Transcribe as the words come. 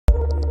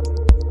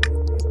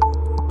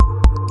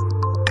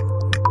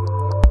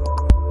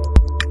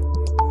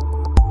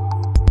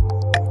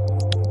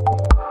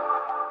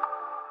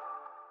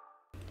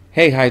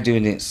Hey, how you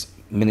doing? It's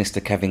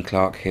Minister Kevin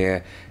Clarke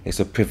here.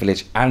 It's a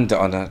privilege and an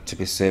honour to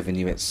be serving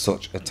you at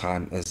such a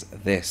time as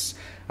this.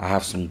 I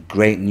have some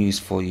great news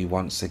for you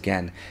once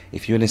again.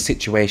 If you're in a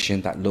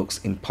situation that looks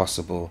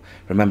impossible,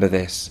 remember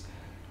this.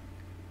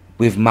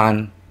 With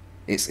man,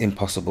 it's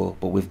impossible,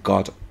 but with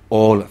God,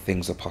 all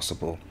things are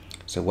possible.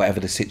 So whatever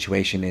the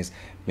situation is,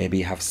 maybe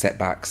you have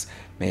setbacks,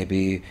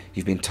 maybe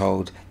you've been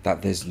told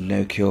that there's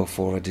no cure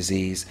for a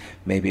disease,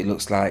 maybe it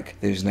looks like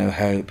there's no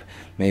hope,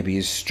 maybe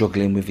you're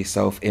struggling with your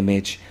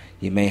self-image,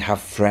 you may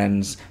have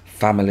friends,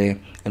 family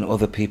and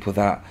other people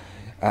that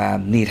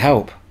need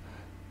help.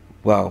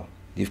 Well,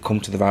 you've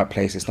come to the right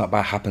place. It's not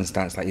by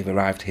happenstance that you've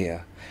arrived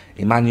here.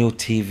 Emmanuel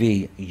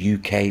TV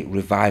UK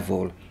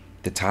Revival,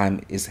 the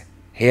time is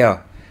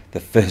here,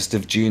 the 1st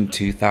of June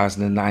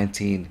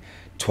 2019,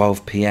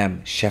 12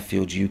 p.m.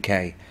 Sheffield,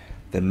 UK.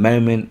 The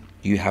moment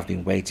you have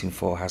been waiting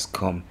for has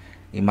come.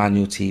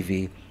 Emmanuel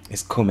TV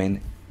is coming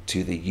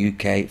to the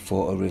UK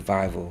for a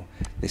revival.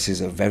 This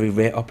is a very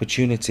rare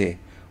opportunity.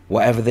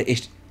 Whatever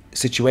the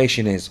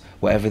situation is,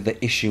 whatever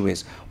the issue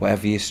is,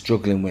 whatever you're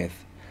struggling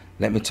with,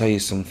 let me tell you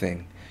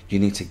something. You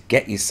need to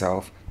get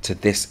yourself to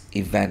this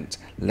event.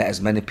 Let as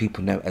many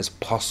people know as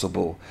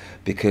possible,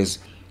 because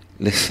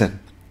listen,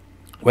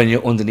 when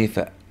you're underneath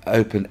an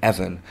open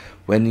heaven,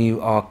 when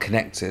you are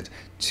connected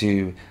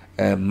to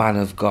a man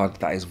of God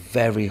that is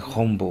very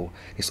humble,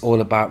 it's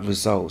all about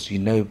results. You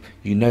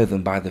know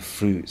them by the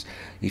fruits.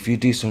 If you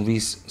do some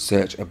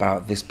research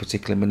about this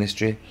particular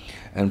ministry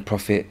and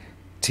Prophet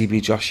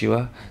TB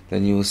Joshua,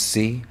 then you will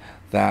see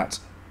that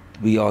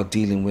we are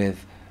dealing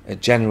with a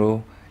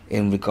general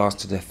in regards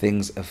to the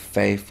things of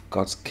faith,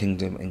 God's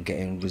kingdom and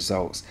getting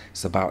results.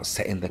 It's about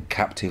setting the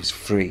captives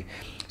free.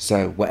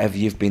 So whatever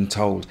you've been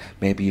told,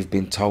 maybe you've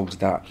been told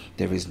that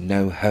there is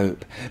no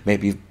hope,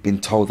 maybe you've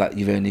been told that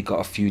you've only got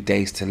a few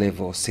days to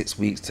live, or 6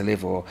 weeks to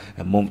live, or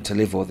a month to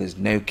live, or there's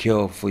no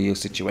cure for your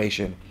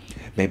situation.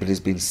 Maybe there's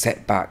been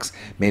setbacks,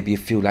 maybe you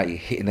feel like you're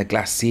hitting a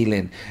glass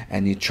ceiling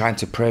and you're trying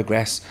to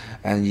progress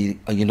and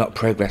you're not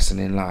progressing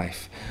in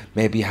life.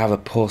 Maybe you have a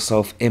poor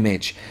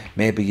self-image,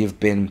 maybe you've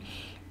been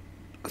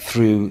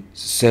through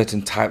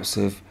certain types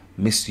of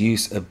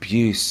misuse,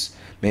 abuse,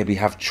 maybe you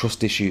have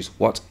trust issues.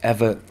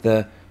 Whatever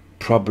the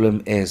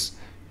problem is,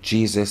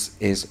 Jesus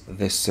is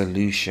the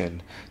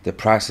solution. The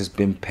price has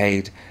been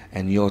paid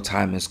and your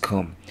time has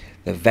come.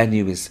 The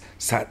venue is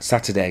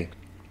Saturday,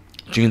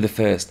 June the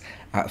 1st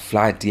at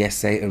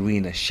FlyDSA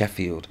Arena,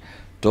 Sheffield.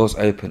 Doors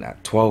open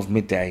at 12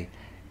 midday.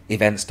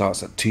 Event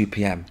starts at 2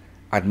 p.m.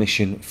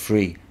 Admission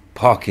free,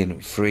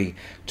 parking free.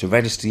 To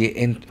register your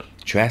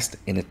interest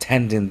in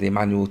attending the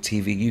Emmanuel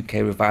TV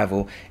UK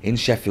Revival in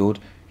Sheffield,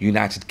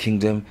 United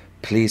Kingdom,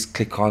 please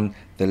click on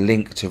the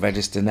link to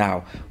register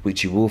now,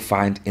 which you will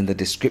find in the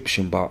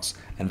description box,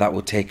 and that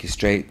will take you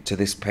straight to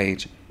this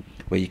page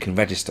where you can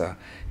register.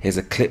 Here's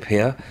a clip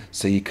here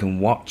so you can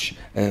watch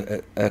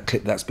a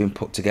clip that's been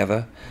put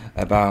together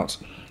about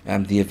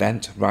the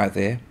event right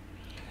there.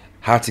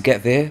 How to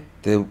get there,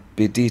 there'll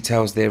be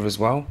details there as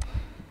well.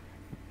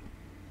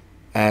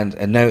 And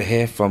a note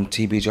here from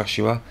TB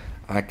Joshua: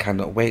 I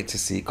cannot wait to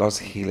see God's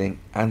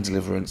healing and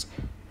deliverance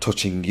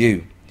touching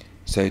you.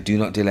 So do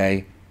not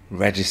delay,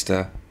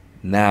 register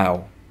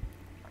now.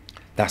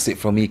 That's it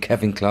from me,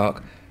 Kevin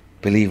Clarke,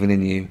 believing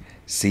in you.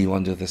 See you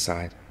on the other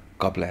side.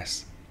 God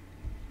bless.